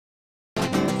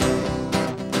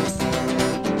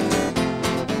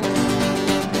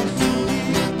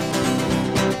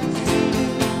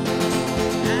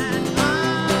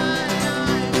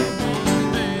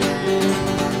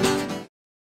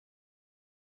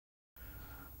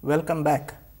Welcome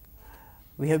back.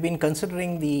 We have been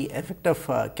considering the effect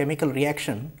of chemical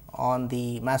reaction on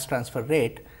the mass transfer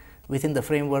rate within the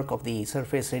framework of the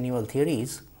surface renewal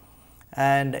theories,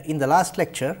 and in the last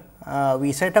lecture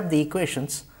we set up the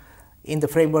equations in the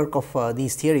framework of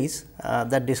these theories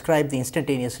that describe the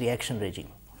instantaneous reaction regime.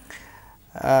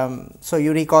 So,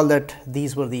 you recall that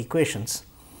these were the equations.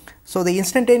 So, the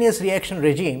instantaneous reaction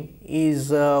regime is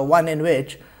one in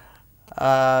which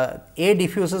A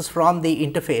diffuses from the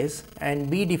interface and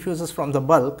B diffuses from the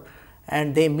bulk,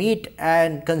 and they meet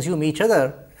and consume each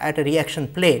other at a reaction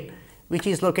plane, which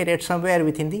is located somewhere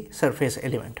within the surface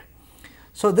element.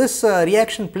 So, this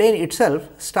reaction plane itself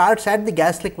starts at the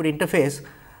gas liquid interface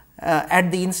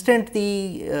at the instant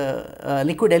the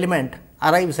liquid element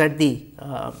arrives at the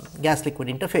gas liquid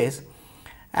interface,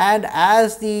 and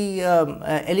as the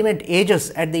element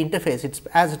ages at the interface,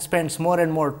 as it spends more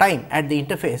and more time at the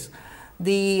interface,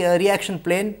 the reaction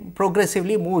plane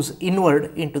progressively moves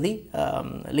inward into the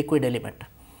liquid element.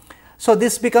 So,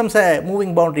 this becomes a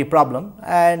moving boundary problem,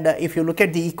 and if you look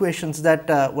at the equations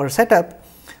that were set up,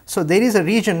 so there is a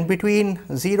region between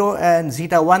 0 and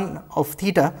zeta 1 of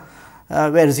theta,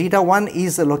 where zeta 1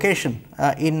 is the location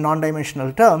in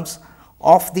non-dimensional terms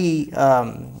of the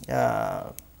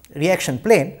reaction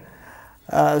plane.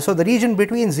 So, the region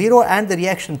between 0 and the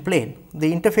reaction plane,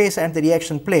 the interface and the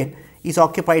reaction plane is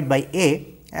occupied by A,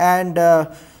 and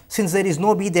since there is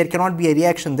no B, there cannot be a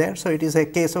reaction there. So, it is a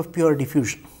case of pure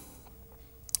diffusion.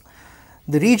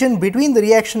 The region between the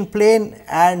reaction plane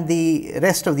and the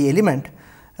rest of the element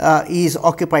is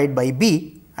occupied by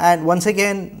B, and once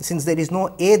again, since there is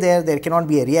no A there, there cannot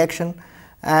be a reaction,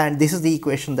 and this is the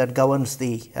equation that governs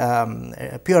the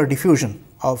pure diffusion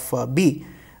of B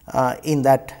in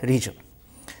that region.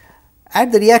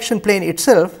 At the reaction plane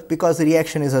itself, because the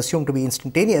reaction is assumed to be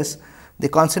instantaneous, the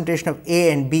concentration of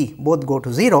A and B both go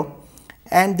to 0,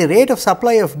 and the rate of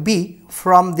supply of B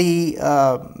from the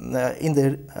in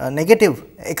the negative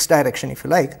x direction, if you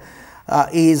like,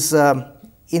 is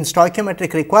in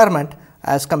stoichiometric requirement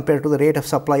as compared to the rate of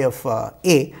supply of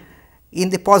A in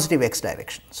the positive x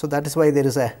direction. So, that is why there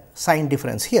is a sign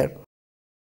difference here.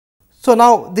 So,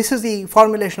 now this is the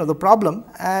formulation of the problem,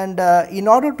 and in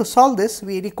order to solve this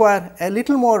we require a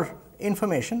little more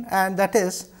information, and that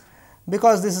is,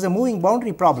 because this is a moving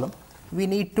boundary problem, we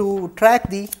need to track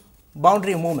the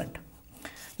boundary movement.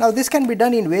 Now, this can be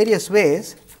done in various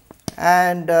ways,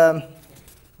 and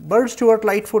Bird, Stewart,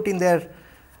 Lightfoot in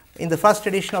the first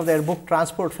edition of their book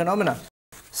Transport Phenomena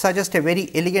suggest a very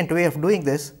elegant way of doing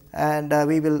this, and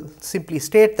we will simply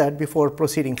state that before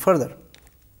proceeding further.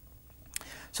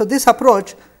 So, this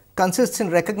approach consists in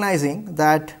recognizing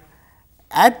that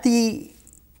at the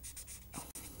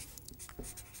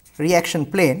reaction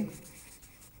plane,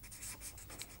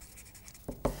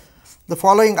 the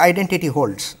following identity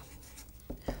holds.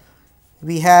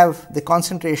 We have the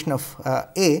concentration of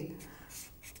A,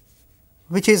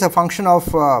 which is a function of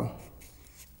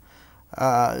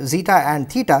zeta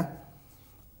and theta,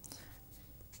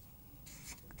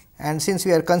 and since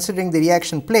we are considering the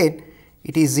reaction plane,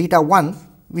 it is zeta 1,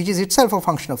 which is itself a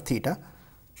function of theta,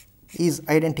 is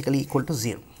identically equal to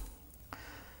 0.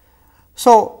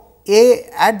 So, A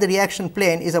at the reaction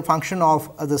plane is a function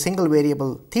of the single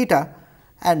variable theta,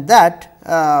 and that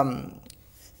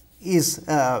is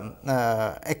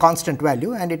a constant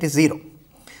value, and it is 0.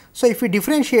 So, if we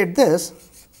differentiate this,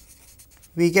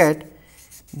 we get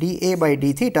dA by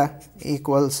d theta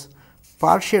equals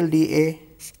partial dA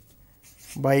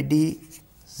by d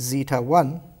zeta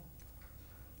 1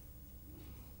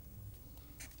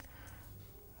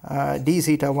 d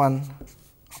zeta 1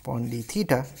 upon d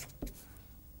theta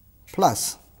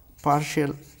plus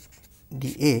partial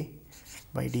dA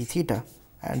by d theta,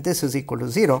 and this is equal to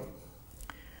 0,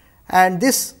 and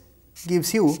this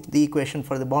gives you the equation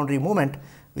for the boundary moment,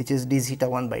 which is d zeta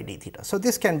 1 by d theta. So,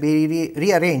 this can be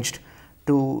rearranged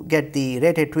to get the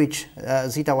rate at which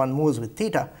zeta 1 moves with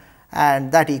theta,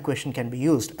 and that equation can be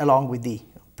used along with the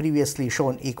previously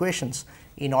shown equations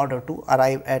in order to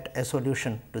arrive at a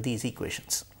solution to these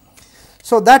equations.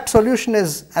 So, that solution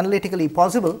is analytically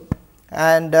possible,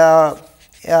 and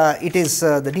it is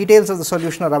the details of the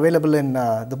solution are available in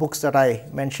the books that I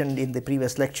mentioned in the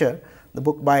previous lecture, the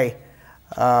book by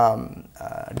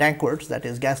Danckwerts, that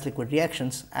is gas liquid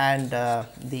reactions, and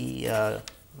the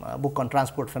book on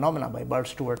transport phenomena by Bird,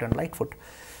 Stewart and Lightfoot.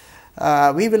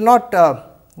 We will not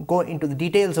go into the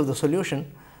details of the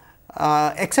solution,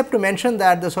 except to mention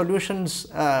that the solutions,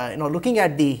 looking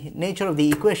at the nature of the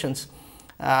equations,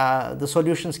 the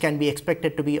solutions can be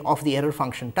expected to be of the error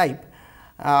function type,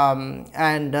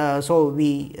 and so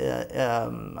we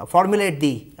formulate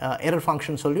the error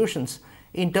function solutions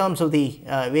in terms of the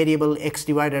variable x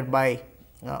divided by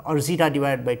or zeta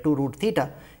divided by 2 root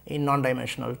theta in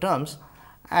non-dimensional terms,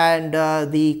 and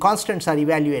the constants are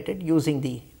evaluated using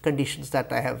the conditions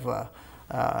that I have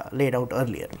laid out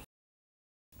earlier.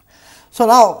 So,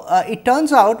 now it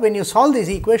turns out when you solve these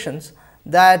equations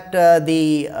that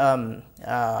the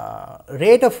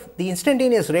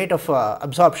instantaneous rate of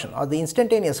absorption or the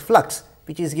instantaneous flux,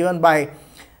 which is given by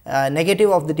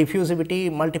negative of the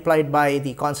diffusivity multiplied by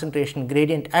the concentration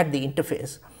gradient at the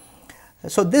interface.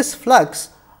 So, this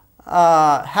flux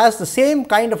has the same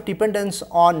kind of dependence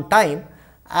on time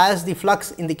as the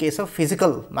flux in the case of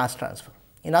physical mass transfer.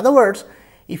 In other words,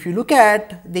 if you look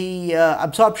at the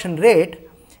absorption rate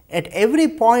at every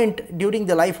point during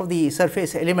the life of the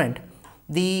surface element,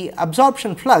 the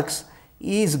absorption flux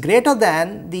is greater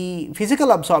than the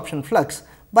physical absorption flux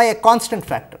by a constant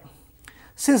factor.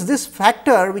 Since this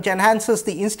factor which enhances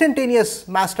the instantaneous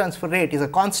mass transfer rate is a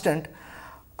constant,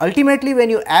 ultimately when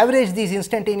you average these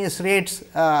instantaneous rates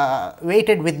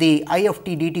weighted with the I of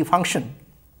t dt function,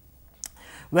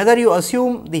 whether you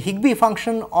assume the Higby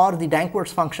function or the Danckwerts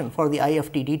function for the I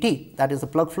of t dt, that is the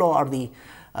plug flow or the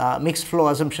mixed flow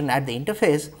assumption at the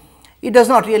interface, it does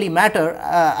not really matter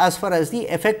as far as the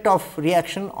effect of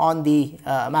reaction on the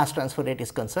mass transfer rate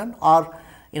is concerned, or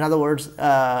in other words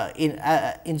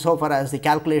insofar as the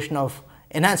calculation of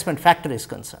enhancement factor is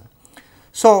concerned.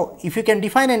 So, if you can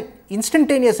define an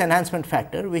instantaneous enhancement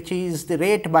factor, which is the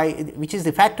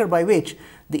factor by which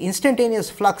the instantaneous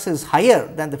flux is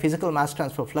higher than the physical mass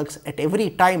transfer flux at every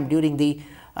time during the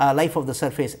life of the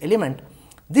surface element,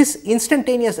 this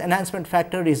instantaneous enhancement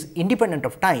factor is independent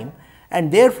of time, and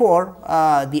therefore,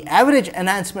 the average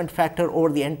enhancement factor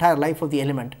over the entire life of the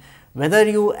element, whether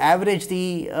you average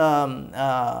the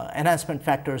enhancement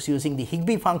factors using the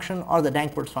Higby function or the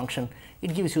Danckwerts function,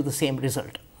 it gives you the same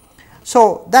result.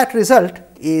 So, that result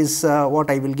is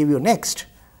what I will give you next.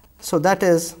 So, that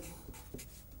is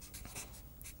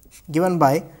given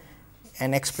by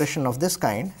an expression of this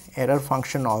kind, error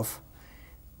function of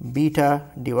beta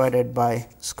divided by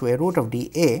square root of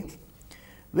d a,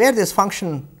 where this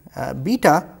function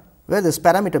beta, where this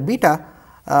parameter beta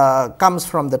comes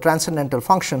from the transcendental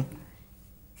function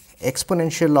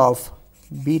exponential of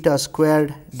beta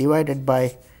squared divided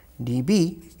by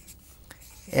dB,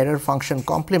 error function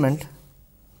complement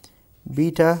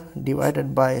beta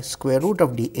divided by square root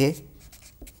of dA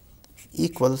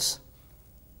equals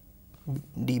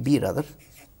dB rather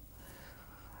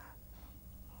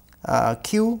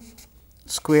q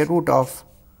square root of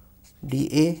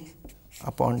dA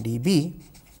upon dB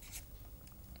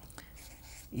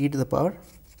e to the power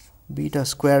beta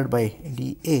squared by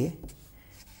dA,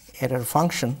 error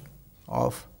function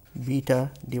of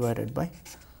beta divided by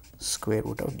square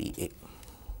root of dA.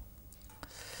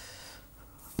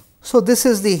 So, this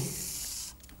is the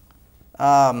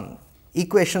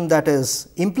equation that is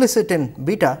implicit in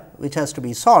beta, which has to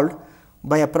be solved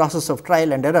by a process of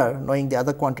trial and error, knowing the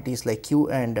other quantities like q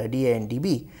and dA and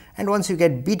dB, and once you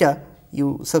get beta,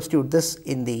 you substitute this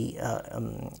in the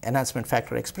enhancement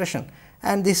factor expression,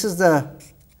 and this is the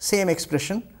same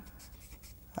expression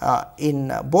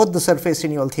in both the surface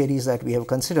renewal theories that we have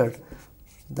considered,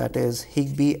 that is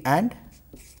Higby and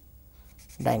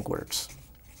Danckwerts.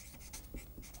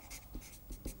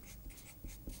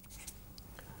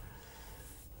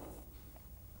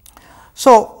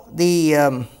 So,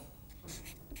 the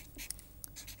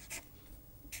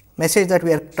message that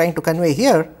we are trying to convey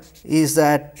here is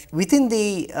that within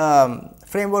the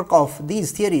framework of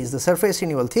these theories, the surface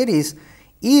renewal theories,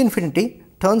 E infinity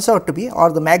turns out to be,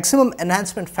 or the maximum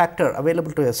enhancement factor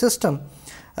available to a system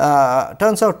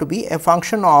turns out to be a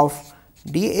function of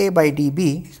dA by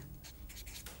dB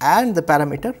and the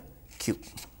parameter q.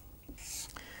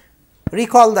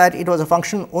 Recall that it was a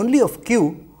function only of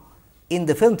q in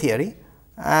the film theory,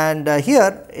 and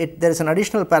here there is an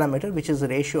additional parameter which is the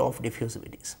ratio of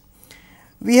diffusivities.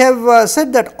 We have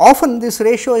said that often this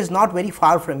ratio is not very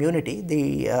far from unity.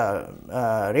 The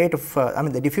rate of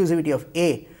the diffusivity of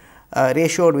A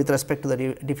ratioed with respect to the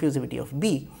diffusivity of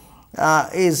B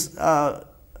is a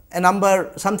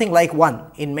number something like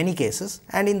 1 in many cases,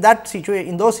 and in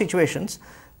those situations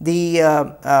the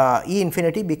E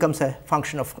infinity becomes a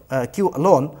function of q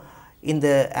alone in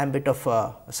the ambit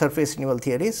of surface renewal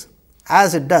theories,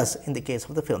 as it does in the case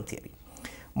of the film theory.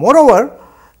 Moreover,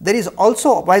 there is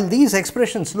also, while these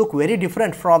expressions look very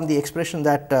different from the expression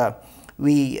that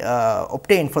we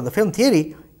obtained for the film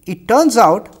theory, it turns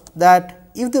out that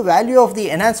if the value of the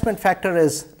enhancement factor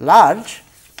is large,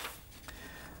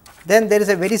 then there is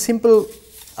a very simple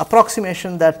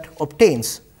approximation that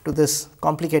obtains to this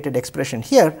complicated expression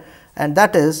here, and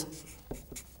that is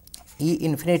E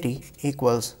infinity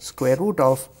equals square root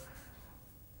of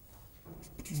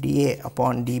dA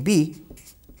upon dB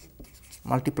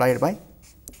multiplied by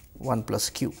 1 plus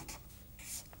q.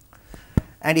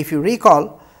 And if you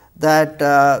recall that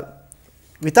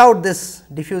without this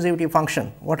diffusivity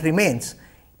function, what remains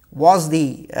was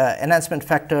the enhancement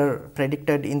factor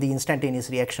predicted in the instantaneous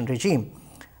reaction regime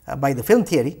by the film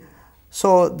theory.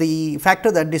 So, the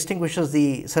factor that distinguishes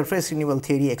the surface renewal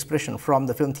theory expression from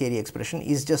the film theory expression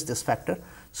is just this factor,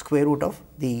 square root of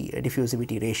the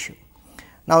diffusivity ratio.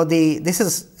 Now, this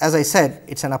is, as I said,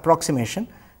 it is an approximation,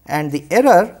 and the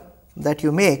error that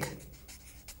you make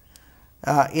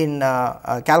in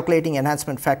calculating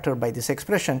enhancement factor by this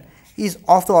expression is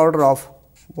of the order of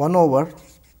 1 over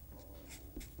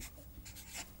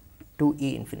 2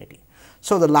 E infinity.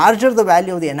 So, the larger the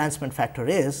value of the enhancement factor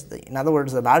is, in other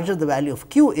words, the larger the value of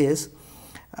q is,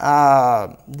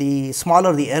 the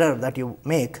smaller the error that you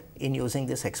make in using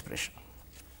this expression.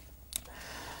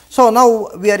 So, now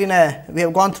we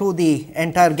have gone through the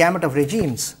entire gamut of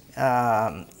regimes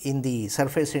in the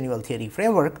surface renewal theory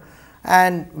framework,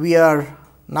 and we are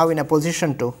now in a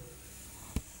position to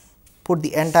put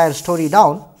the entire story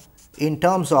down in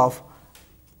terms of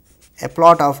a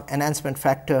plot of enhancement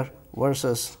factor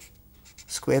versus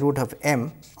square root of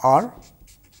m, or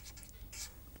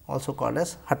also called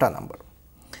as Hatta number.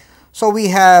 So, we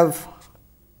have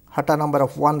Hatta number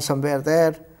of 1 somewhere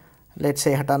there, let us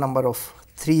say Hatta number of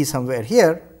 3 somewhere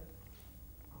here,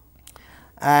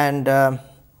 and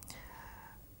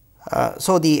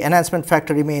so the enhancement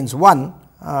factor remains 1.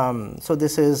 So,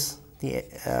 this is the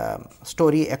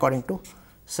story according to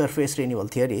surface renewal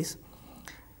theories.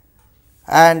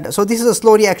 And so, this is a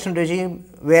slow reaction regime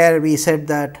where we said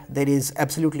that there is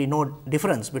absolutely no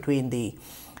difference between the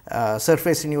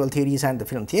surface renewal theories and the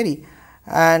film theory,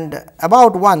 and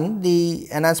about 1 the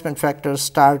enhancement factors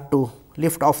start to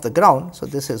lift off the ground. So,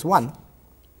 this is 1,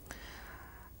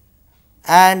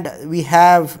 and we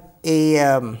have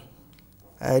a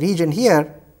region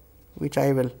here which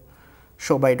I will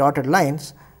show by dotted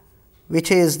lines,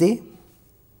 which is the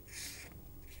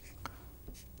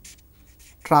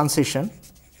transition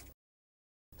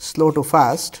slow to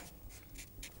fast,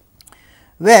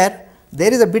 where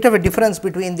there is a bit of a difference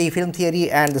between the film theory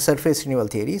and the surface renewal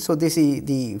theory. So, this is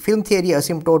the film theory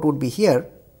asymptote would be here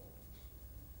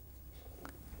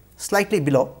slightly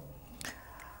below,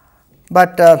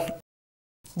 but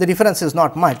the difference is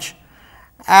not much,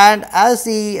 and as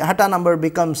the Hatta number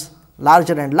becomes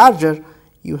larger and larger,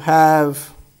 you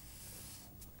have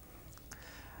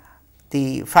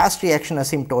the fast reaction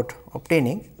asymptote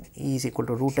obtaining E is equal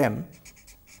to root m,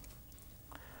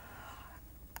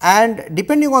 and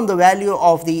depending on the value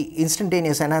of the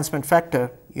instantaneous enhancement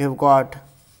factor, you have got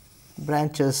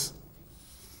branches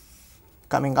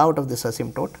coming out of this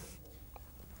asymptote,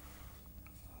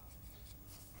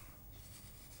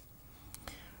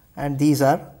 and these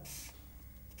are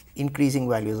increasing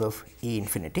values of E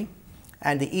infinity,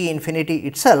 and the E infinity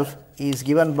itself is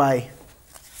given by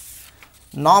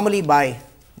normally by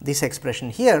this expression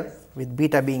here, with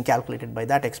beta being calculated by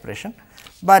that expression,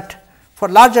 but for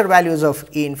larger values of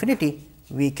E infinity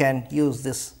we can use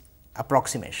this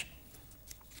approximation.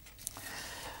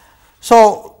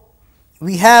 So,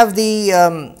 we have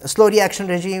the slow reaction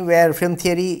regime where film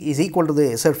theory is equal to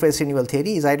the surface renewal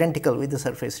theory, is identical with the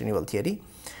surface renewal theory.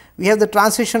 We have the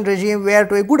transition regime where,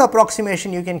 to a good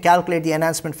approximation, you can calculate the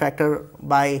enhancement factor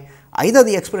by either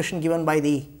the expression given by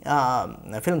the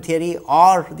film theory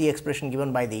or the expression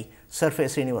given by the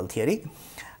surface renewal theory.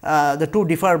 The two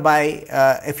differ by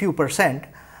a few percent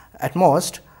at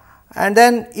most. And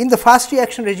then in the fast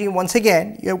reaction regime, once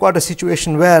again you have got a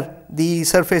situation where the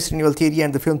surface renewal theory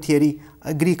and the film theory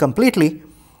agree completely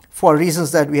for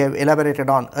reasons that we have elaborated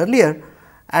on earlier.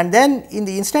 And then in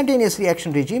the instantaneous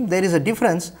reaction regime, there is a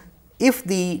difference if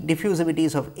the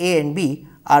diffusivities of A and B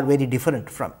are very different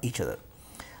from each other.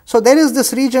 So, there is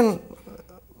this region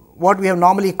what we have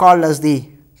normally called as the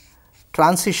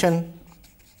transition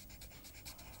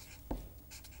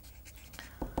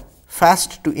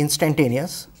fast to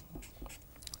instantaneous.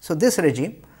 So, this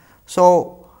regime.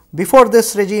 So, before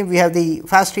this regime we have the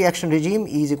fast reaction regime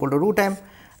E is equal to root m,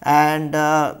 and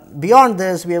beyond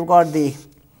this we have got the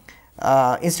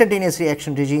instantaneous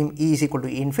reaction regime E is equal to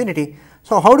E infinity.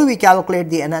 So, how do we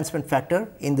calculate the enhancement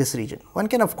factor in this region? One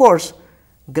can of course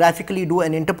graphically do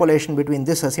an interpolation between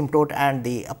this asymptote and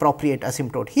the appropriate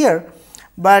asymptote here,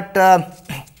 but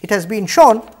it has been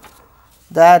shown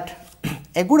that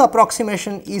a good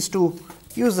approximation is to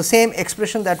use the same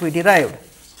expression that we derived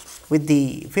with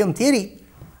the film theory,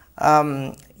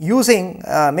 using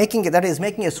making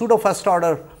a pseudo first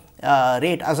order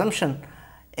rate assumption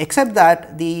except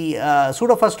that the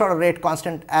pseudo first order rate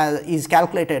constant is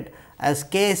calculated as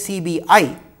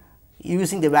Kcbi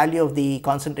using the value of the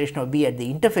concentration of B at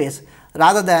the interface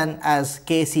rather than as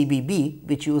Kcbb,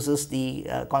 which uses the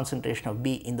concentration of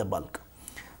B in the bulk.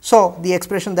 So, the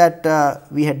expression that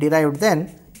we had derived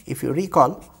then, if you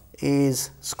recall, is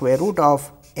square root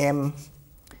of m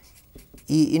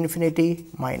E infinity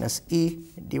minus E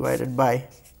divided by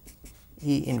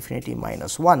E infinity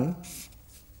minus 1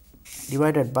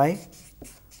 divided by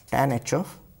tan h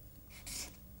of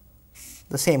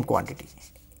the same quantity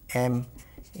m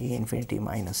E infinity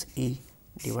minus E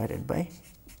divided by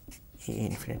E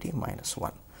infinity minus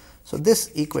 1. So, this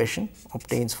equation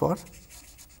obtains for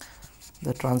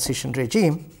the transition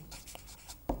regime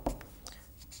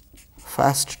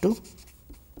fast to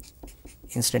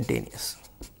instantaneous.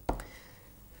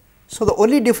 So, the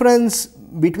only difference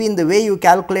between the way you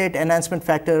calculate enhancement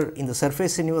factor in the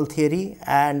surface renewal theory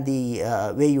and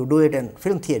the way you do it in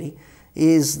film theory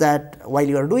is that while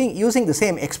you are using the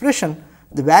same expression,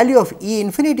 the value of E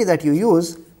infinity that you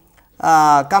use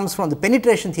comes from the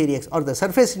penetration theory or the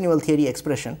surface renewal theory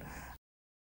expression,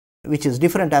 which is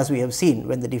different, as we have seen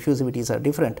when the diffusivities are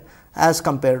different as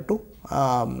compared to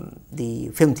the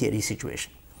film theory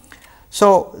situation.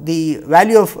 So, the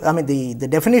value of the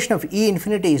definition of E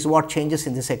infinity is what changes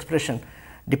in this expression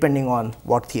depending on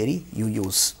what theory you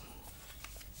use.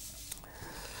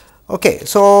 Okay,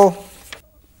 so,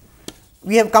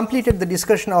 we have completed the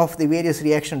discussion of the various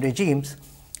reaction regimes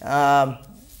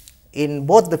in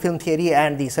both the film theory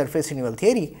and the surface renewal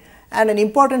theory, and an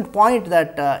important point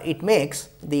that it makes,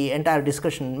 the entire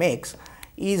discussion makes,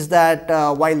 is that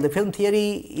while the film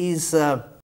theory is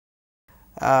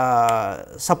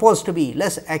supposed to be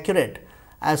less accurate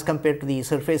as compared to the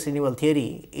surface renewal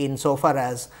theory in so far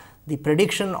as the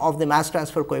prediction of the mass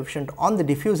transfer coefficient on the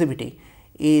diffusivity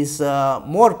is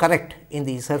more correct in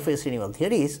the surface renewal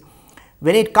theories.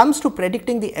 When it comes to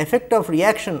predicting the effect of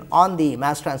reaction on the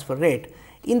mass transfer rate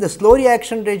in the slow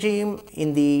reaction regime,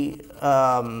 in the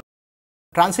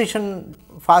transition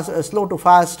slow to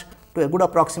fast to a good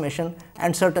approximation,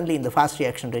 and certainly in the fast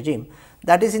reaction regime,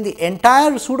 that is in the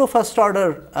entire pseudo first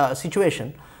order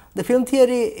situation, the film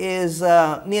theory is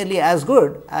nearly as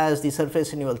good as the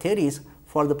surface renewal theories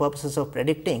for the purposes of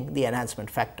predicting the enhancement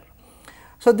factor.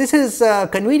 So, this is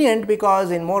convenient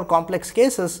because in more complex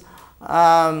cases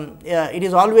it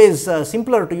is always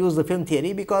simpler to use the film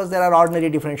theory because there are ordinary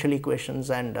differential equations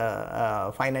and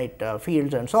finite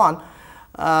fields and so on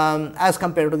as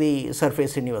compared to the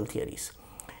surface renewal theories.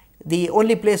 The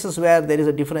only places where there is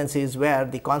a difference is where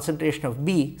the concentration of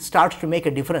B starts to make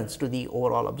a difference to the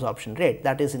overall absorption rate,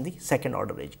 that is in the second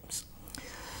order regimes.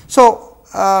 So,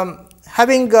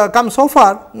 having come so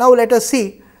far, now let us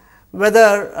see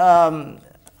whether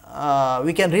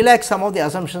we can relax some of the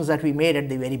assumptions that we made at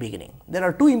the very beginning. There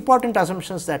are two important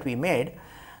assumptions that we made.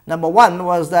 Number one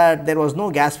was that there was no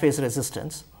gas phase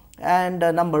resistance, and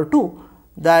number two,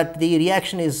 that the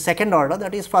reaction is second order,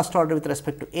 that is first order with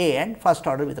respect to A and first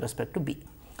order with respect to B.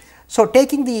 So,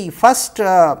 taking the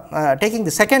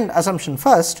second assumption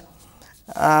first,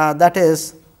 that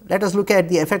is, let us look at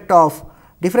the effect of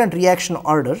different reaction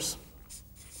orders.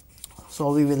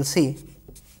 So, we will see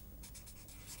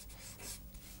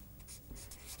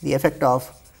the effect of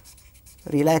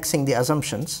relaxing the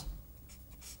assumptions.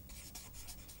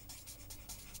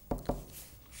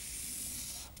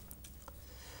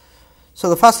 So,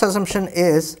 the first assumption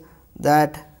is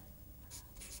that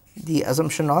the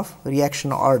assumption of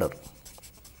reaction order.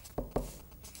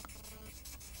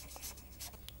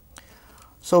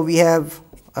 So, we have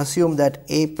assumed that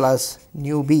A plus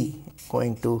nu B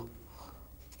going to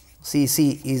C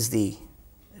C is the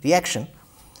reaction,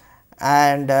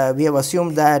 and we have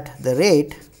assumed that the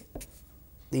rate,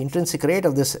 the intrinsic rate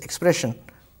of this expression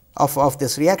of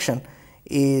this reaction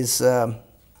is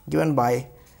given by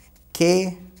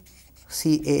K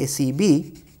C A C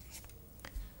B.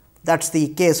 That is the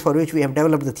case for which we have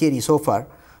developed the theory so far.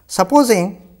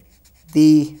 Supposing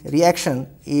the reaction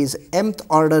is mth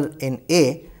order in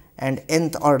A and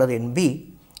nth order in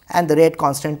B, and the rate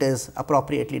constant is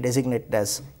appropriately designated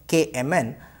as K M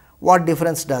n, what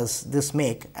difference does this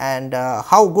make, and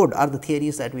how good are the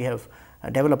theories that we have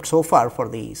developed so far for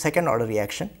the second order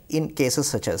reaction in cases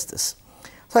such as this.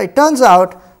 So, it turns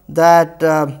out that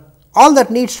all that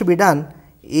needs to be done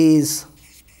is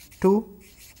to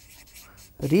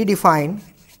redefine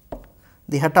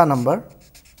the Hatta number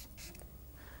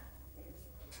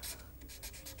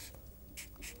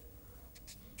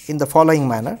in the following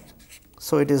manner.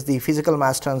 So, it is the physical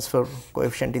mass transfer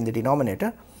coefficient in the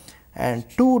denominator, and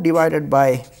 2 divided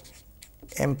by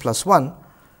m plus 1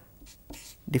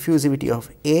 diffusivity of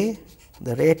A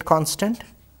the rate constant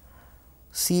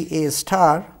C A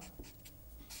star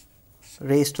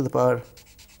raised to the power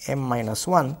m minus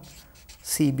 1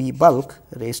 C B bulk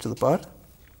raised to the power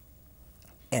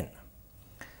n.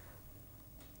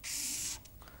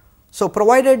 So,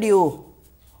 provided you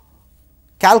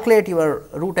calculate your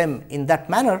root m in that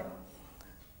manner,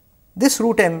 this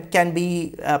root m can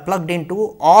be plugged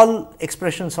into all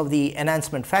expressions of the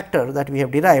enhancement factor that we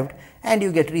have derived, and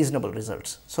you get reasonable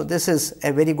results. So, this is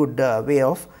a very good way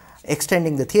of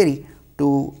extending the theory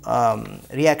to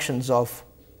reactions of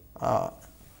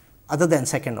other than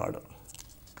second order.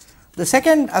 The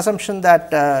second assumption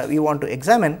that we want to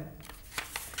examine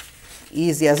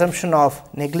is the assumption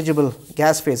of negligible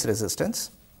gas phase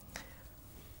resistance,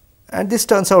 and this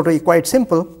turns out to be quite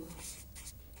simple.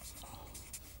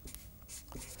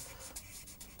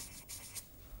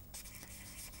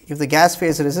 If the gas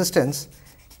phase resistance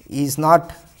is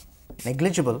not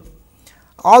negligible,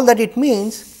 all that it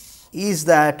means is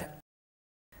that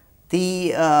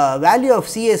the value of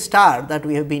C A star that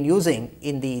we have been using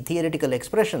in the theoretical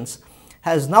expressions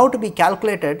has now to be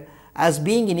calculated as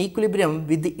being in equilibrium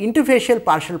with the interfacial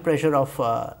partial pressure of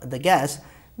the gas,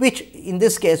 which in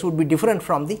this case would be different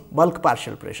from the bulk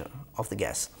partial pressure of the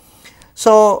gas.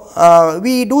 So,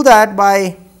 we do that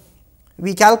by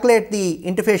we calculate the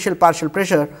interfacial partial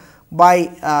pressure by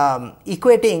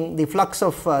equating the flux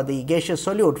of the gaseous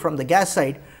solute from the gas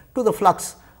side to the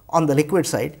flux on the liquid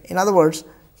side. In other words,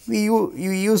 you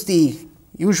use the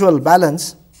usual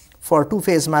balance for two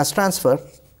phase mass transfer.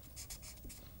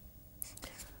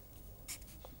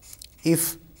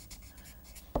 If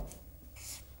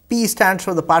P stands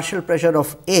for the partial pressure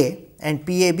of A and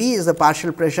PAB is the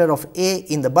partial pressure of A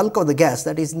in the bulk of the gas,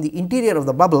 that is in the interior of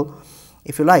the bubble,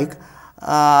 if you like,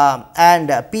 and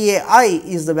PAI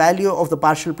is the value of the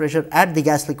partial pressure at the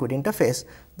gas liquid interface,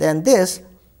 then this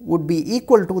would be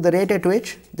equal to the rate at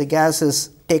which the gas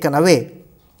is taken away,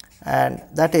 and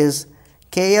that is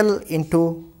KL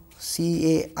into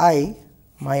CAI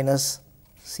minus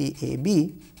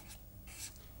CAB,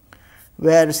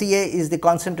 where CA is the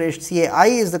concentration, CAI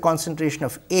is the concentration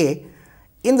of A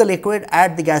in the liquid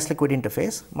at the gas liquid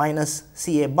interface, minus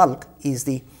CA bulk is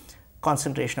the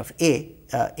concentration of A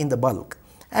in the bulk.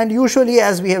 And usually,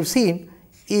 as we have seen,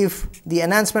 if the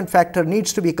enhancement factor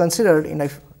needs to be considered in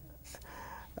if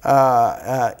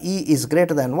E is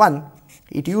greater than 1,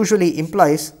 it usually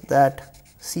implies that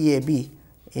CAB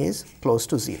is close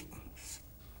to 0.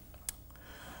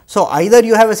 So, either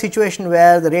you have a situation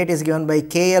where the rate is given by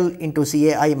KL into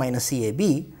CAI minus CAB,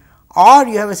 or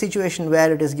you have a situation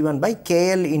where it is given by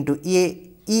KL into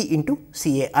E into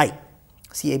CAI,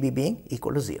 CAB being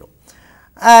equal to 0.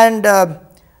 And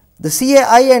the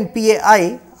CAI and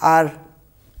PAI are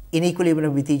in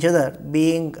equilibrium with each other,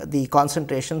 being the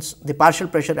concentrations, the partial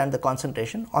pressure and the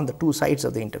concentration on the two sides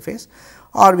of the interface,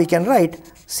 or we can write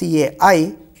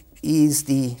CAI is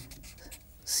the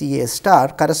CA star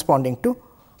corresponding to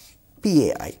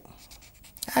PAI,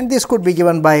 and this could be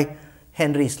given by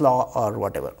Henry's law or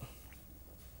whatever,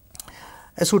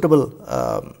 a suitable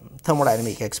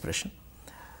thermodynamic expression.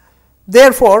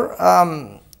 Therefore,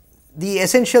 the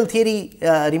essential theory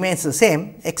remains the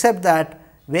same, except that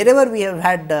wherever we have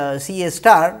had CA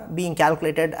star being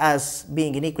calculated as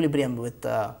being in equilibrium with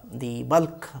the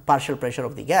bulk partial pressure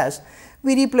of the gas,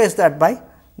 we replace that by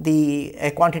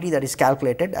a quantity that is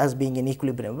calculated as being in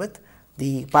equilibrium with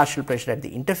the partial pressure at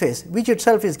the interface, which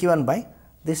itself is given by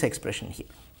this expression here.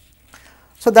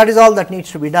 So, that is all that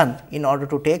needs to be done in order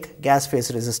to take gas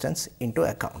phase resistance into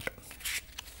account.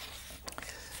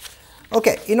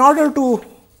 Okay, in order to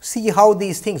see how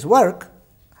these things work,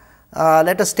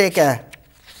 let us take an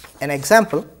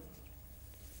example,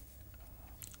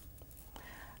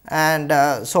 and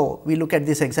so we look at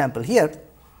this example here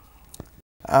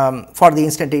for the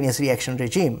instantaneous reaction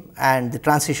regime and the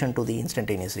transition to the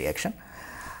instantaneous reaction.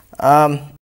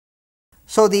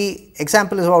 So, the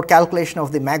example is about calculation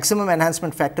of the maximum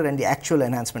enhancement factor and the actual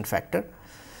enhancement factor.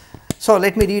 So,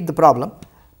 let me read the problem.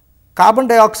 Carbon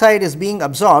dioxide is being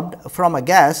absorbed from a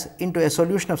gas into a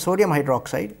solution of sodium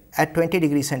hydroxide at 20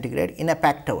 degrees centigrade in a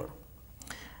packed tower.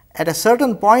 At a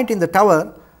certain point in the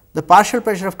tower, the partial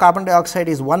pressure of carbon dioxide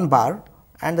is 1 bar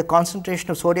and the concentration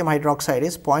of sodium hydroxide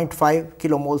is 0.5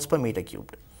 kilomoles per meter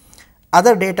cubed.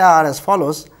 Other data are as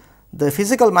follows. The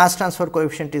physical mass transfer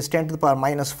coefficient is 10 to the power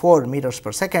minus 4 meters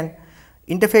per second.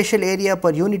 Interfacial area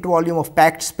per unit volume of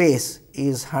packed space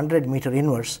is 100 meter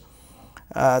inverse,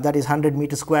 that is 100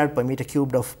 meter squared per meter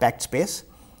cubed of packed space.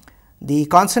 The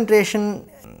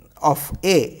concentration of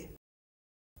A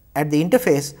at the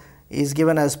interface is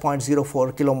given as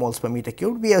 0.04 kilomoles per meter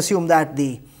cubed. We assume that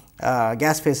the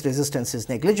gas phase resistance is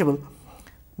negligible.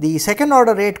 The second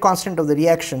order rate constant of the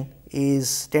reaction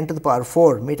is 10 to the power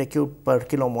 4 meter cube per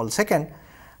kilomole second,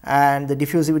 and the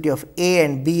diffusivity of A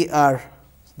and B are,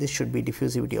 this should be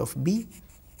diffusivity of B,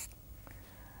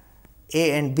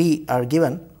 A and B are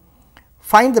given.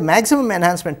 Find the maximum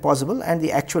enhancement possible and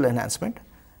the actual enhancement,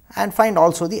 and find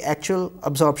also the actual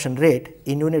absorption rate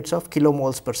in units of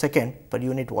kilomoles per second per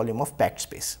unit volume of packed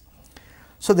space.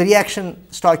 So, the reaction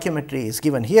stoichiometry is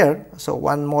given here. So,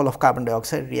 1 mole of carbon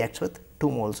dioxide reacts with 2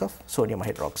 moles of sodium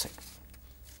hydroxide.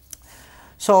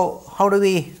 So, how do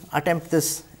we attempt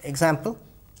this example?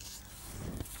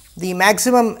 The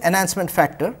maximum enhancement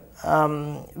factor,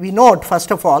 we note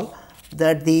first of all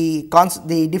that the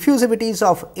diffusivities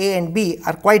of A and B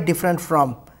are quite different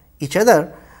from each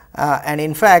other, and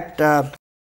in fact, the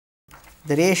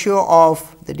ratio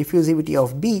of the diffusivity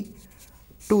of B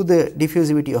to the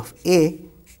diffusivity of A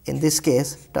in this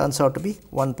case turns out to be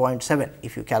 1.7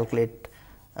 if you calculate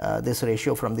this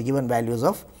ratio from the given values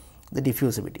of the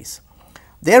diffusivities.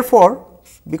 Therefore,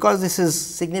 because this is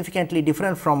significantly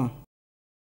different from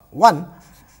 1,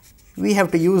 we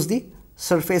have to use the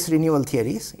surface renewal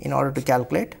theories in order to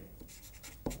calculate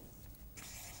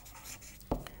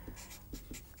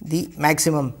the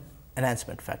maximum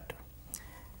enhancement factor.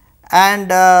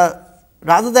 And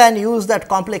rather than use that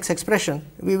complex expression,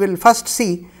 we will first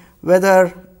see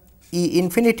whether E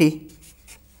infinity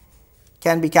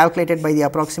can be calculated by the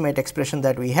approximate expression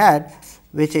that we had,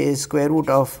 which is square root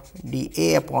of d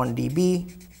A upon d B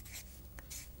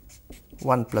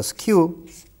 1 plus q.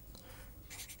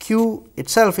 Q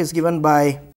itself is given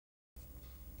by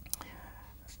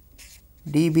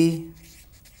d B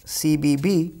C B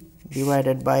B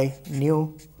divided by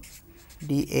nu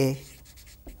d A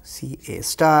C A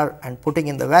star, and putting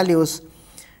in the values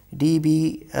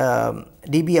dB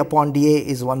upon dA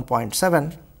is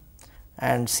 1.7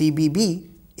 and CBB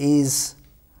is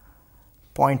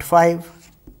 0.5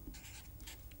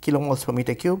 kilomoles per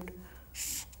meter cubed.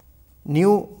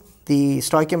 Nu, the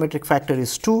stoichiometric factor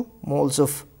is 2 moles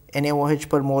of NaOH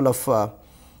per mole of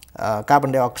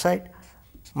carbon dioxide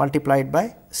multiplied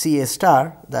by Ca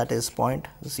star, that is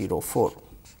 0.04.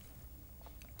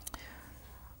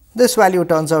 This value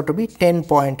turns out to be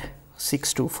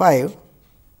 10.625.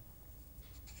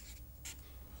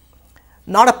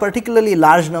 Not a particularly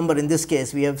large number in this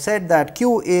case. We have said that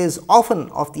Q is often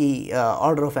of the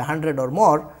order of 100 or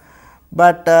more,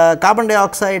 but carbon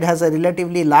dioxide has a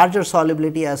relatively larger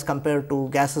solubility as compared to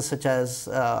gases such as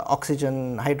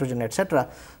oxygen, hydrogen, etc.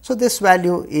 So, this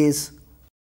value is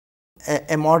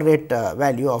a moderate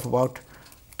value of about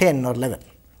 10 or 11.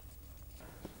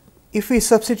 If we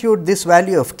substitute this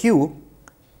value of Q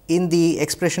in the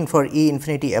expression for E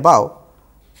infinity above,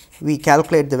 we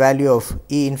calculate the value of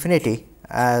E infinity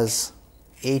as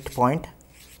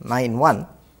 8.91,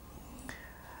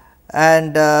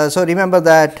 and so remember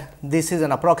that this is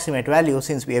an approximate value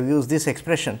since we have used this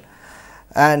expression,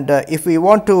 and if we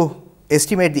want to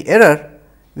estimate the error,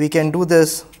 we can do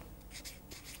this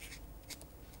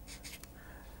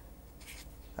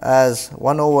as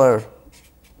 1 over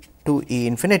 2 E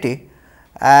infinity,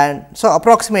 and so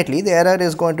approximately the error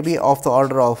is going to be of the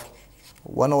order of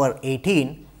 1 over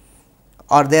 18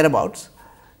 or thereabouts.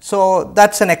 So,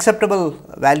 that is an acceptable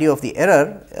value of the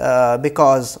error,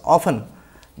 because often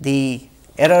the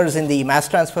errors in the mass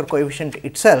transfer coefficient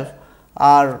itself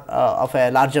are of a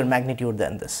larger magnitude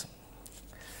than this.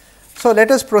 So,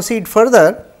 let us proceed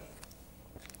further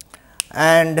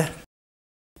and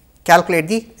calculate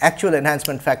the actual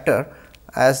enhancement factor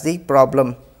as the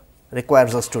problem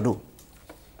requires us to do.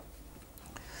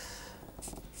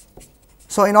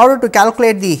 So, in order to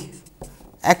calculate the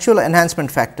actual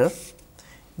enhancement factor,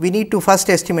 we need to first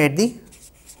estimate the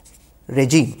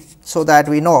regime, so that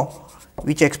we know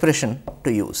which expression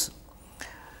to use.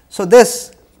 So,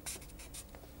 this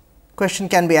question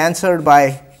can be answered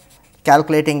by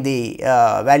calculating the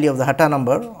value of the Hatta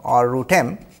number or root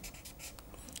m,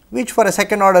 which for a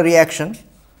second order reaction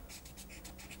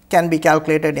can be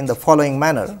calculated in the following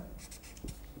manner.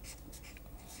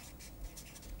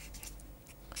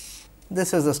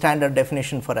 This is the standard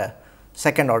definition for a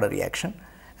second order reaction,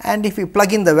 and if we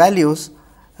plug in the values,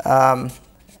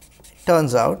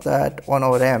 turns out that 1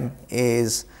 over m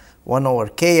is 1 over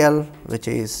K L, which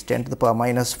is 10 to the power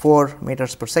minus 4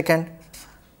 meters per second.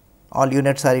 All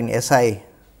units are in SI,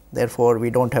 therefore, we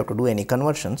do not have to do any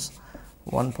conversions.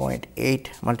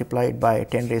 1.8 multiplied by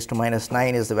 10 raised to minus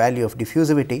 9 is the value of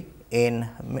diffusivity in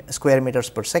square meters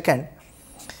per second.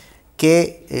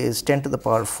 K is 10 to the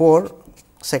power 4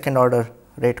 second order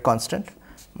rate constant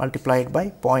multiplied by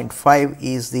 0.5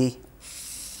 is the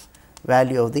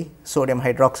value of the sodium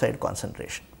hydroxide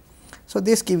concentration. So,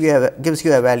 this gives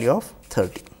you a value of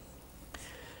 30.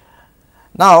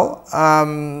 Now,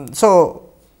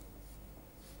 so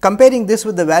comparing this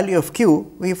with the value of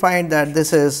q, we find that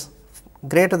this is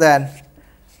greater than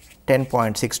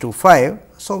 10.625.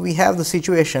 So, we have the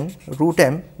situation root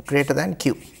m greater than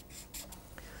q.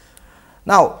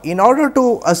 Now, in order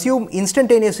to assume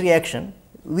instantaneous reaction,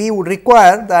 we would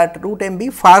require that root m be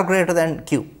far greater than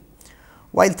q.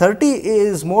 While 30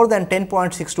 is more than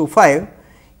 10.625,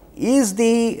 is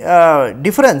the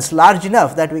difference large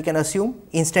enough that we can assume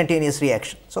instantaneous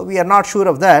reaction. So, we are not sure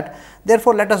of that.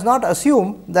 Therefore, let us not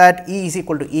assume that E is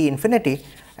equal to E infinity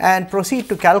and proceed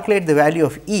to calculate the value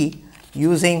of E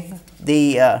using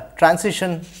the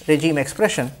transition regime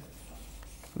expression,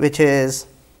 which is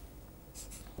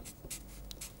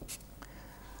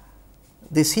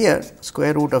this here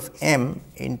square root of m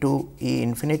into E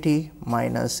infinity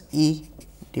minus E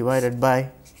divided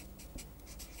by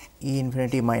E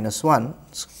infinity minus 1,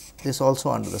 this also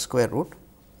under the square root,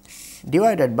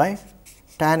 divided by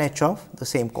tan h of the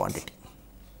same quantity.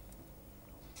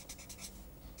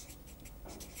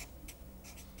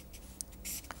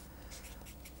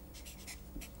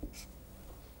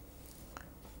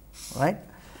 Right.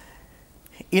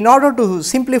 In order to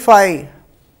simplify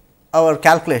our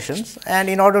calculations and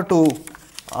in order to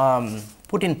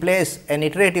put in place an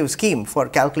iterative scheme for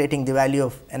calculating the value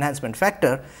of enhancement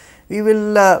factor, we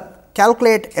will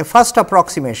calculate a first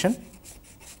approximation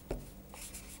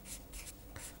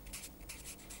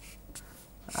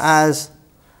as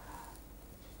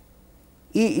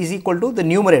E is equal to the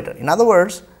numerator. In other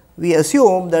words, we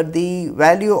assume that the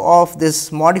value of this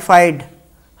modified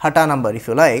Hatta number, if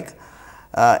you like,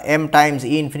 m times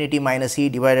E infinity minus E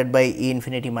divided by E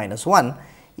infinity minus 1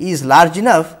 is large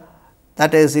enough,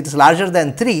 that is, it is larger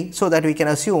than 3. So, that we can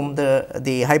assume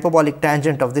the hyperbolic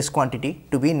tangent of this quantity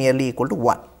to be nearly equal to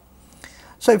 1.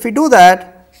 So, if we do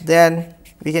that, then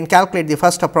we can calculate the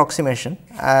first approximation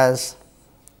as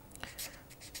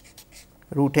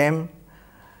root m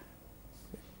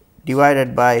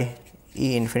divided by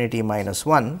E infinity minus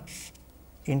 1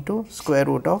 into square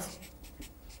root of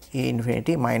E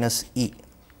infinity minus E,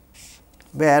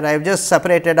 where I have just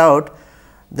separated out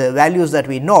the values that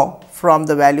we know from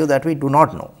the value that we do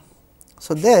not know.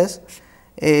 So, this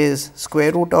is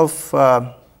square root of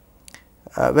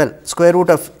square root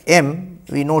of m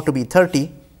we know to be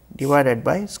 30 divided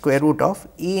by square root of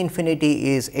E infinity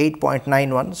is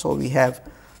 8.91. So, we have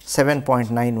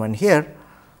 7.91 here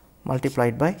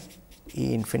multiplied by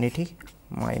E infinity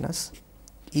minus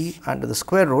E under the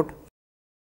square root,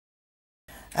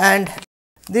 and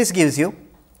this gives you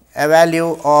a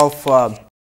value of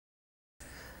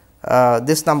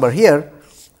this number here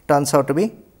turns out to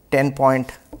be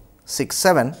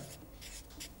 10.67,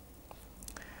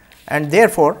 and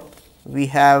therefore, we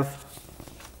have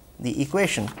the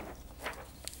equation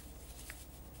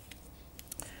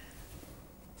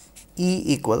E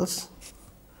equals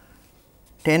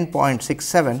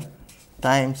 10.67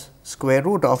 times square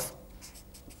root of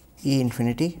E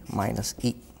infinity minus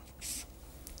E,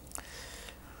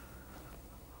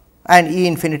 and E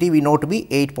infinity we know to be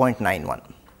 8.91.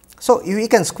 So, we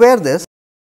can square this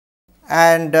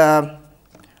and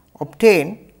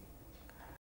obtain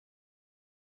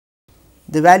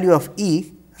the value of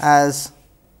E as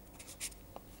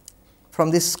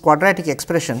from this quadratic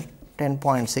expression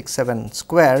 10.67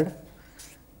 squared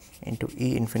into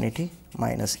E infinity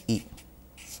minus E.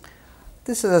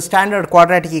 This is a standard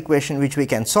quadratic equation which we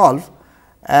can solve,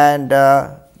 and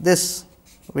this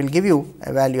will give you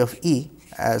a value of E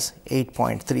as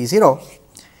 8.30,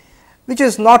 which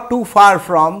is not too far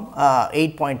from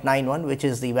 8.91, which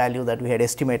is the value that we had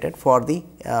estimated for the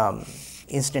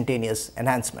instantaneous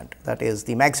enhancement, that is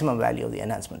the maximum value of the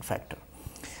enhancement factor.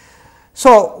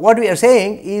 So, what we are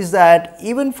saying is that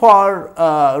even for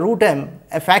root m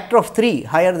a factor of 3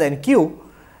 higher than q,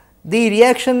 the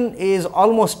reaction is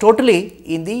almost totally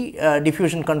in the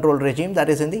diffusion control regime, that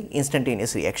is in the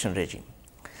instantaneous reaction regime.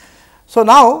 So,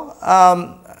 now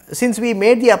since we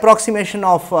made the approximation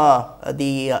of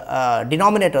the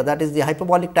denominator, that is the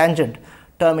hyperbolic tangent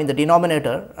term in the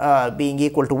denominator being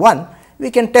equal to 1, we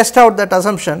can test out that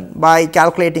assumption by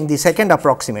calculating the second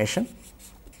approximation,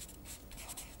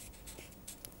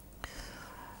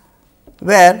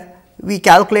 where we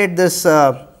calculate this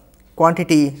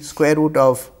quantity square root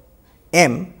of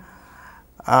m,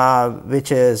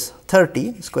 which is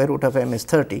 30, square root of m is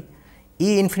 30,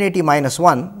 E infinity minus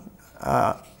 1,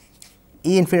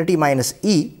 E infinity minus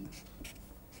E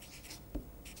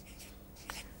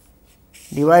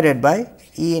divided by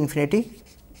E infinity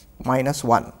minus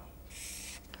 1.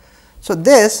 So,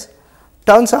 this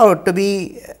turns out to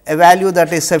be a value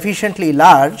that is sufficiently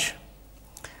large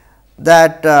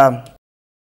that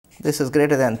this is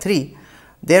greater than 3.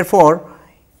 Therefore,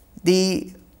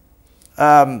 the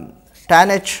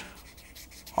tan h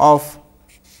of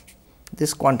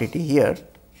this quantity here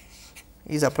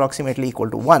is approximately equal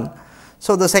to 1.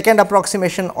 So, the second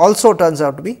approximation also turns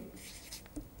out to be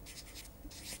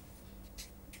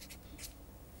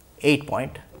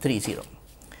 8.30.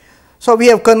 So, we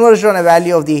have converged on a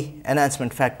value of the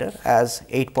enhancement factor as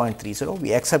 8.30.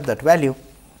 We accept that value,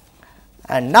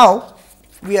 and now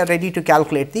we are ready to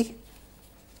calculate the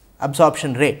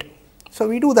absorption rate. So,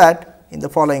 we do that in the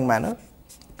following manner.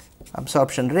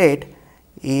 Absorption rate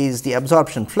is the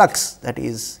absorption flux, that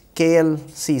is KL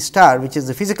C star, which is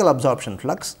the physical absorption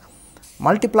flux,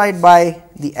 multiplied by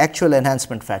the actual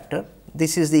enhancement factor.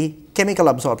 This is the chemical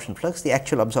absorption flux, the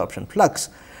actual absorption flux,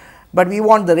 but we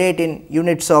want the rate in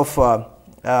units of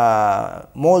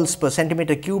moles per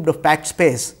centimeter cubed of packed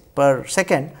space per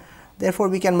second. Therefore,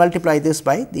 we can multiply this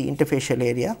by the interfacial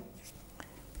area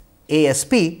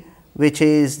ASP, which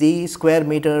is the square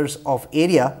meters of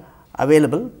area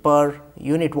available per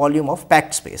unit volume of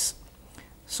packed space.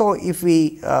 So, if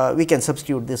we can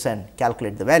substitute this and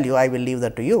calculate the value, I will leave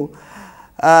that to you.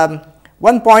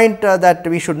 One point that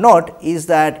we should note is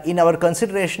that in our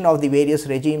consideration of the various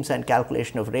regimes and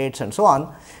calculation of rates and so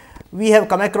on, we have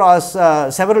come across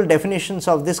several definitions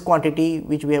of this quantity,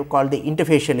 which we have called the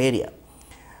interfacial area.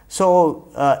 So,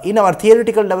 in our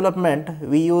theoretical development,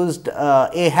 we used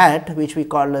A hat, which we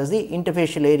called as the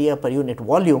interfacial area per unit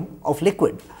volume of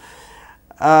liquid.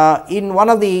 In one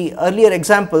of the earlier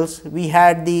examples, we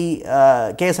had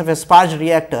the case of a sparge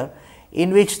reactor,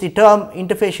 in which the term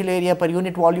interfacial area per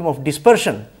unit volume of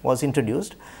dispersion was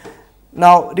introduced.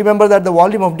 Now, remember that the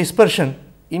volume of dispersion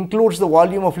includes the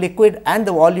volume of liquid and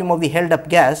the volume of the held up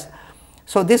gas.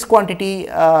 So, this quantity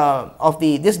of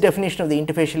this definition of the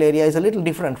interfacial area is a little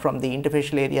different from the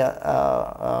interfacial area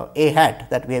A hat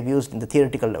that we have used in the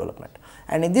theoretical development.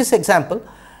 And in this example,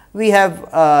 we have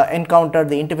encountered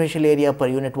the interfacial area per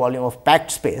unit volume of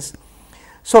packed space.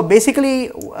 So, basically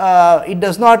it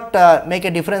does not make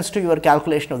a difference to your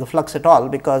calculation of the flux at all,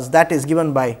 because that is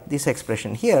given by this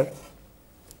expression here.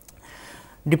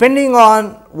 Depending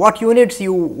on what units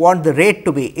you want the rate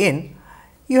to be in,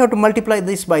 you have to multiply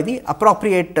this by the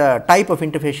appropriate type of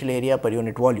interfacial area per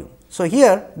unit volume. So,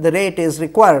 here the rate is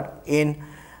required in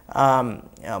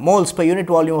moles per unit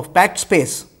volume of packed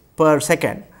space per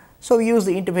second. So, we use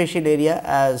the interfacial area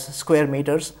as square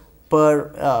meters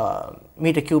per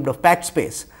meter cubed of packed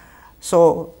space.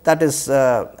 So, that is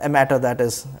a matter that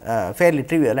is fairly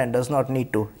trivial and does not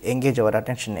need to engage our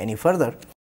attention any further.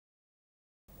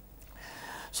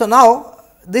 So, now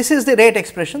this is the rate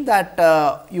expression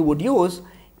that you would use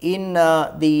in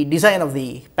the design of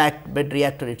the packed bed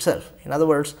reactor itself. In other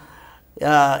words,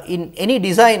 in any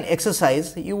design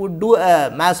exercise, you would do a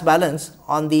mass balance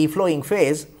on the flowing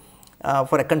phase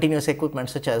for a continuous equipment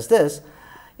such as this,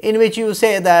 in which you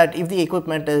say that if the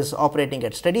equipment is operating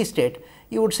at steady state,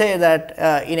 you would say that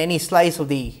in any slice of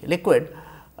the liquid,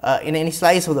 in any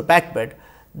slice of the packed bed,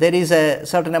 there is a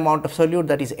certain amount of solute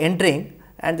that is entering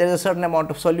and there is a certain amount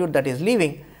of solute that is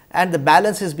leaving, and the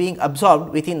balance is being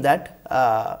absorbed within that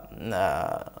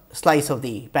slice of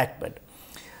the packed bed.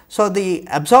 So, the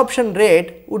absorption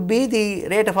rate would be the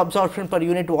rate of absorption per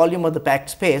unit volume of the packed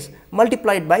space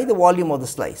multiplied by the volume of the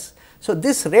slice. So,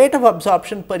 this rate of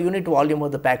absorption per unit volume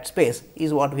of the packed space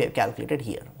is what we have calculated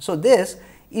here. So, this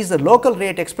is the local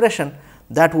rate expression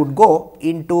that would go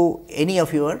into any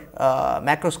of your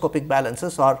macroscopic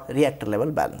balances or reactor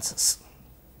level balances.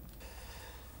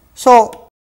 So,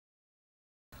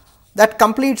 that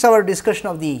completes our discussion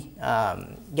of the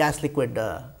gas liquid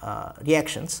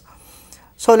reactions.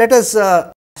 So, let us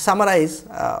summarize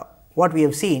what we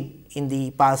have seen in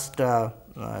the past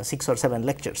 6 or 7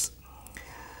 lectures.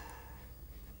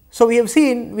 So, we have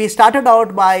seen, we started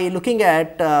out by looking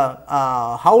at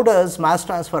how does mass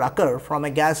transfer occur from a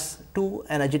gas to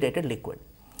an agitated liquid,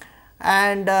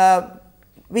 and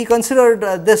we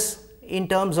considered this in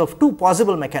terms of 2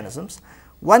 possible mechanisms.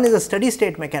 One is a steady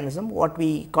state mechanism, what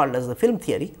we called as the film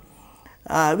theory,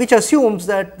 which assumes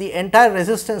that the entire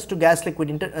resistance to gas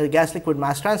liquid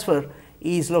mass transfer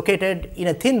is located in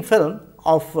a thin film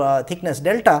of thickness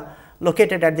delta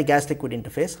located at the gas liquid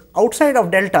interface. Outside of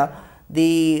delta,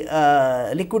 the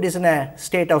liquid is in a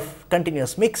state of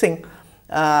continuous mixing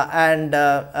and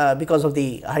because of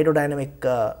the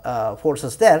hydrodynamic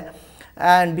forces there,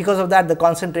 and because of that the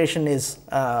concentration is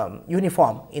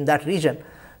uniform in that region.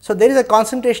 So, there is a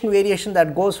concentration variation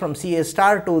that goes from Ca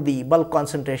star to the bulk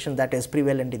concentration that is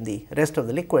prevalent in the rest of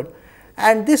the liquid,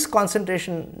 and this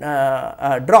concentration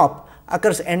drop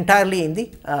occurs entirely in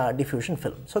the diffusion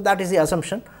film. So, that is the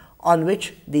assumption on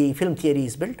which the film theory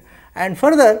is built. And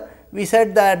further, we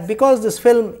said that because this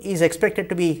film is expected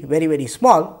to be very, very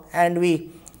small, and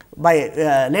we by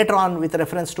later on with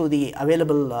reference to the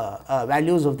available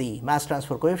values of the mass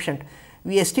transfer coefficient,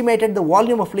 we estimated the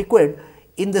volume of liquid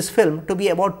in this film to be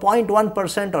about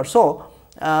 0.1% or so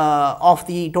of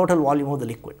the total volume of the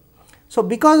liquid. So,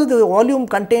 because the volume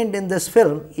contained in this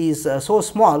film is so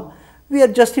small, we are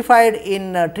justified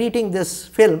in treating this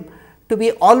film to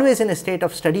be always in a state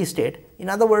of steady state. In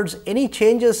other words, any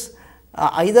changes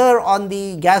either on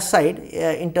the gas side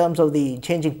in terms of the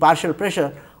changing partial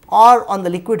pressure, or on the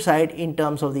liquid side in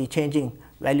terms of the changing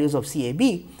values of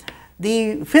CAB,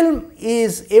 the film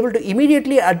is able to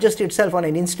immediately adjust itself on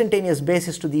an instantaneous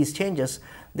basis to these changes.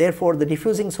 Therefore, the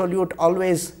diffusing solute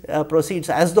always proceeds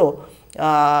as though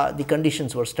the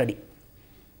conditions were steady.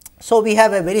 So, we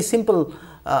have a very simple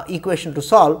equation to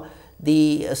solve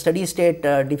the steady state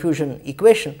diffusion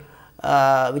equation,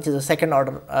 which is a second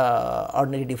order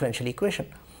ordinary differential equation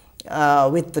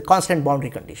with the constant boundary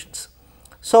conditions.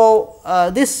 So,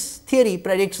 this theory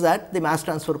predicts that the mass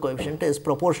transfer coefficient is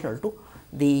proportional to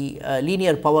the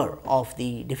linear power of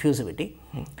the diffusivity.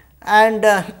 And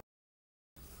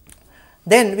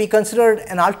then we considered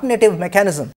an alternative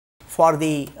mechanism for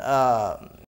the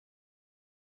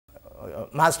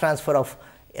mass transfer of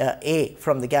A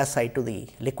from the gas side to the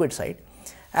liquid side,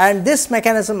 and this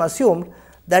mechanism assumed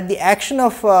that the action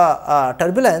of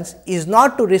turbulence is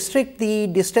not to restrict the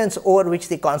distance over which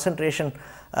the concentration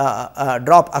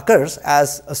drop occurs,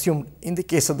 as assumed in the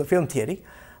case of the film theory,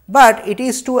 but it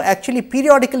is to actually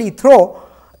periodically throw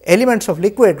elements of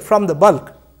liquid from the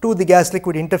bulk to the gas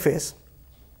liquid interface,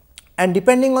 and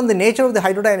depending on the nature of the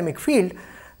hydrodynamic field,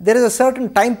 there is a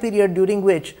certain time period during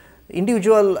which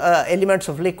individual elements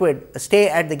of liquid stay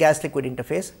at the gas liquid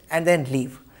interface and then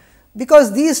leave.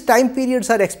 Because these time periods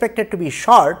are expected to be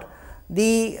short,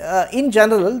 the in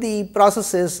general the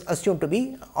process is assumed to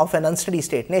be of an unsteady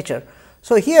state nature.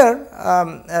 So, here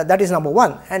that is number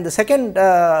one, and the second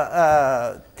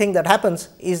thing that happens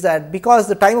is that because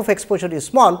the time of exposure is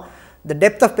small, the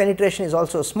depth of penetration is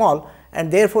also small, and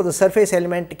therefore, the surface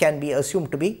element can be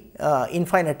assumed to be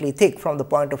infinitely thick from the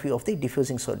point of view of the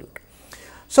diffusing solute.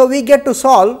 So, we get to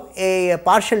solve a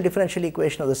partial differential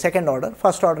equation of the second order,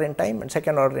 first order in time and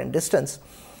second order in distance,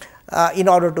 in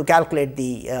order to calculate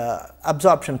the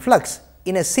absorption flux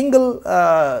in a single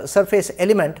surface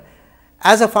element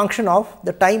as a function of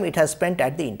the time it has spent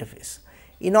at the interface.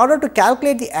 In order to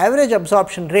calculate the average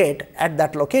absorption rate at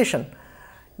that location,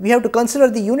 we have to consider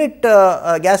the unit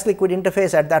gas liquid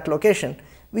interface at that location,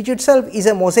 which itself is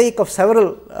a mosaic of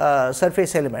several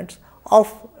surface elements of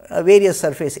various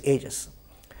surface ages.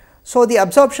 So, the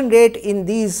absorption rate in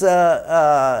these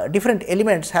different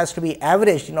elements has to be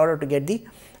averaged in order to get the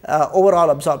overall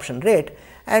absorption rate,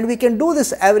 and we can do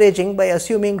this averaging by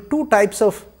assuming two types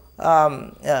of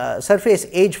surface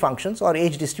age functions or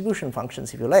age distribution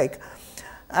functions, if you like,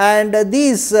 and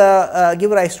these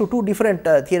give rise to two different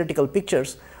theoretical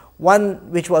pictures. One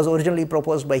which was originally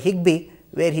proposed by Higbee,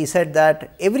 where he said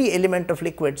that every element of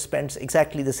liquid spends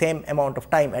exactly the same amount of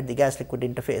time at the gas liquid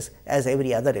interface as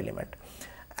every other element.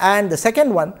 And the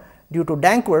second one due to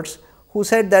Danckwerts, who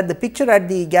said that the picture at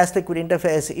the gas liquid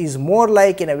interface is more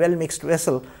like in a well mixed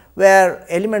vessel, where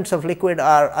elements of liquid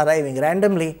are arriving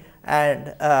randomly and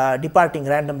departing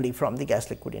randomly from the gas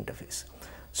liquid interface.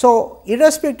 So,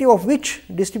 irrespective of which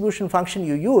distribution function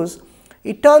you use,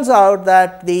 it turns out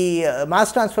that the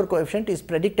mass transfer coefficient is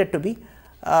predicted to be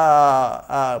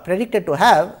predicted to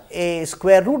have a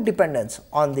square root dependence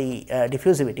on the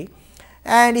diffusivity.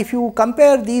 And if you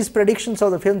compare these predictions of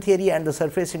the film theory and the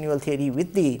surface renewal theory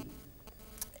with the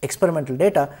experimental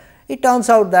data, it turns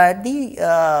out that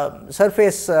the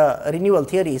surface renewal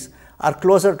theories are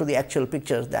closer to the actual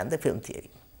pictures than the film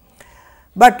theory.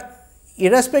 But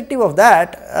irrespective of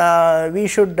that, we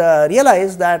should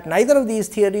realize that neither of these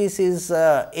theories is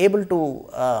able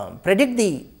to predict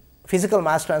the physical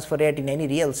mass transfer rate in any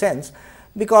real sense,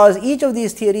 because each of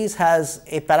these theories has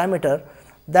a parameter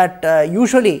that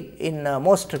usually in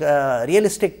most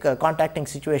realistic contacting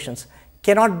situations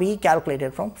cannot be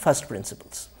calculated from first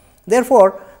principles.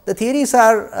 Therefore, the theories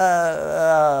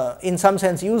are in some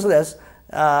sense useless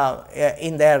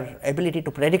in their ability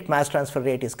to predict mass transfer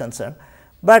rate is concerned,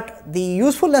 but the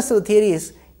usefulness of the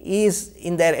theories is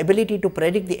in their ability to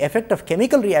predict the effect of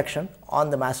chemical reaction on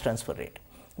the mass transfer rate,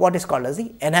 what is called as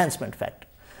the enhancement factor.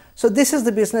 So, this is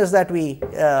the business that we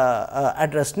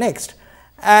addressed next.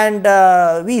 And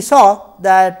we saw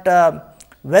that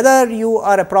whether you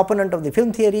are a proponent of the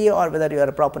film theory or whether you are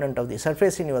a proponent of the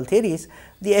surface renewal theories,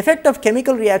 the effect of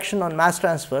chemical reaction on mass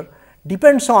transfer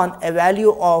depends on a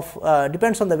value of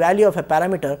depends on the value of a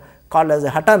parameter called as a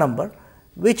Hatta number,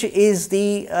 which is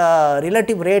the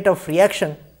relative rate of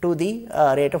reaction to the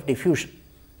rate of diffusion.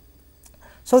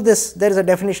 So, there is a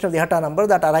definition of the Hatta number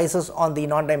that arises on the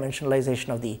non-dimensionalization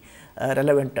of the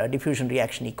relevant diffusion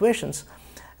reaction equations,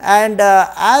 and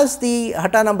as the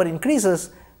Hatta number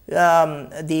increases,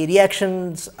 the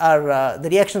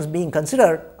reactions being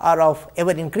considered are of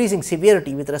ever increasing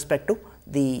severity with respect to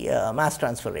the mass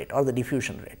transfer rate or the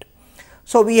diffusion rate.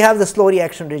 So, we have the slow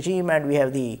reaction regime and we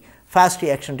have the fast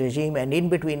reaction regime, and in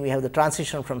between we have the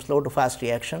transition from slow to fast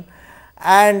reaction,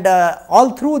 and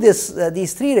all through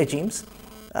these three regimes,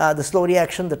 the slow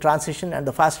reaction, the transition and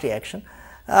the fast reaction,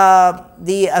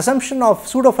 the assumption of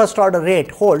pseudo first order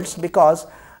rate holds, because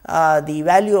the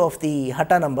value of the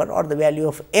Hatta number or the value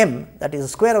of m, that is the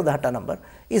square of the Hatta number,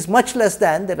 is much less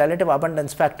than the relative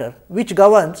abundance factor, which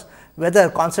governs whether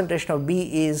concentration of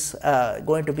B is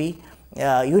going to be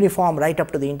uniform right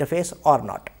up to the interface or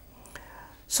not.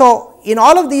 So, in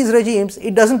all of these regimes,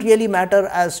 it does not really matter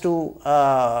as to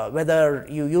whether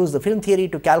you use the film theory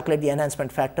to calculate the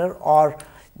enhancement factor or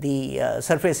the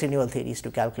surface renewal theories to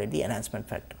calculate the enhancement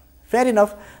factor. Fair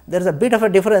enough, there is a bit of a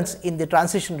difference in the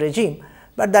transition regime,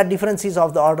 but that difference is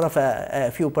of the order of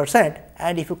a few percent,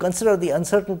 and if you consider the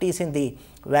uncertainties in the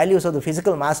values of the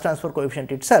physical mass transfer coefficient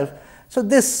itself, so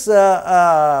this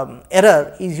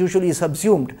error is usually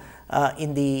subsumed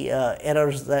in the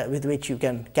errors with which you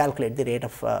can calculate the rate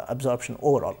of absorption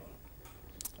overall.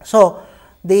 So,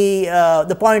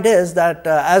 the point is that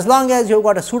as long as you have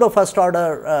got a pseudo first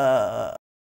order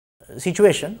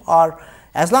situation, or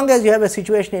as long as you have a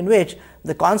situation in which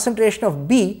the concentration of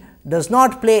B does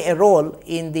not play a role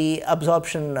in the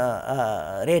absorption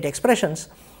rate expressions,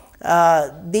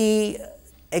 the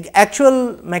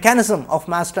actual mechanism of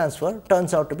mass transfer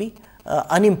turns out to be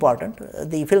unimportant.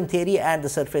 The film theory and the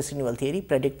surface renewal theory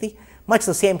predict much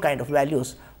the same kind of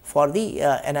values for the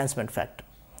enhancement factor.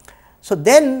 So,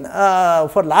 then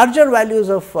for larger values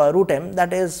of root m,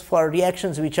 that is for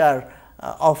reactions which are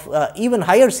of even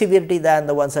higher severity than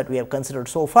the ones that we have considered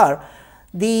so far,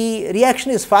 the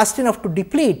reaction is fast enough to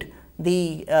deplete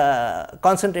the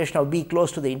concentration of B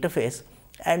close to the interface,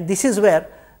 and this is where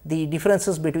the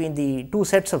differences between the two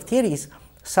sets of theories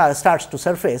starts to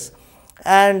surface.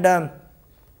 And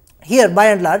here by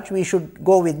and large we should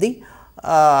go with the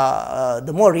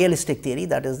more realistic theory,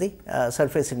 that is the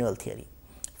surface renewal theory.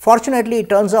 Fortunately, it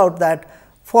turns out that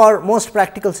for most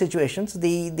practical situations,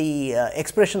 the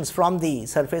expressions from the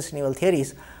surface renewal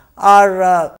theories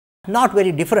are not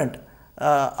very different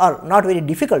or not very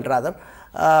difficult rather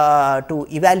to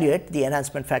evaluate the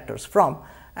enhancement factors from,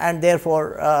 and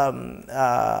therefore,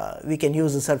 we can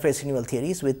use the surface renewal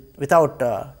theories without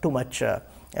too much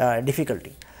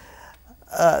difficulty.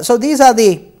 So, these are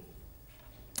the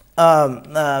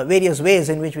various ways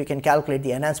in which we can calculate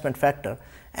the enhancement factor,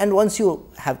 and once you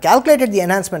have calculated the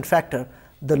enhancement factor,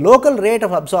 the local rate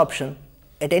of absorption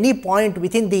at any point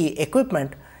within the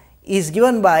equipment is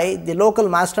given by the local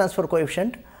mass transfer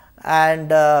coefficient and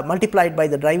multiplied by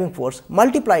the driving force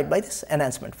multiplied by this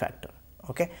enhancement factor.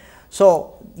 Okay.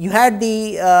 So, you had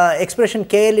the expression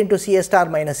K L into C A star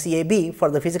minus C A B for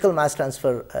the physical mass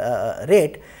transfer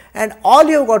rate, and all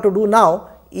you have got to do now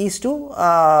is to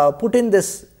put in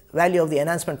this value of the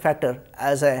enhancement factor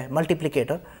as a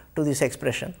multiplicator to this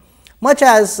expression, much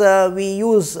as we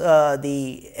use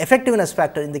the effectiveness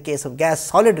factor in the case of gas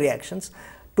solid reactions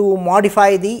to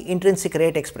modify the intrinsic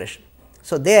rate expression.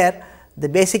 So, there the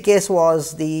basic case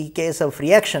was the case of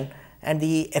reaction, and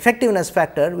the effectiveness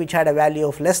factor, which had a value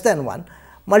of less than 1,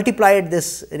 multiplied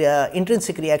this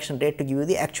intrinsic reaction rate to give you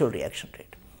the actual reaction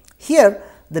rate. Here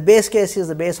the base case is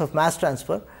the base of mass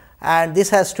transfer, and this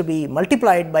has to be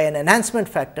multiplied by an enhancement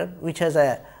factor which has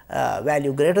a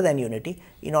value greater than unity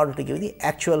in order to give the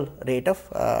actual rate of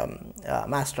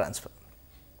mass transfer.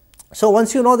 So,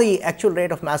 once you know the actual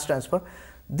rate of mass transfer,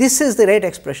 this is the rate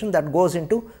expression that goes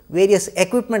into various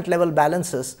equipment level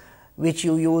balances which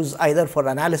you use either for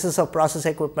analysis of process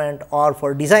equipment or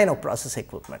for design of process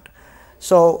equipment.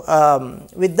 So,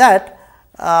 with that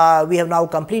we have now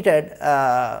completed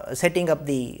setting up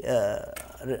the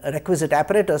requisite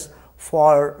apparatus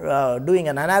for doing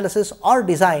an analysis or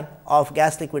design of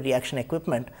gas liquid reaction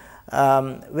equipment,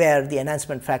 where the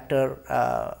enhancement factor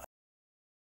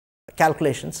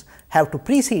calculations have to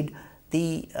precede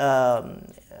the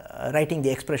writing the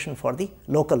expression for the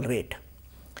local rate.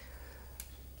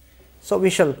 So,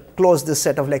 we shall close this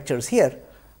set of lectures here,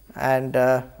 and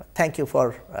thank you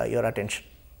for your attention.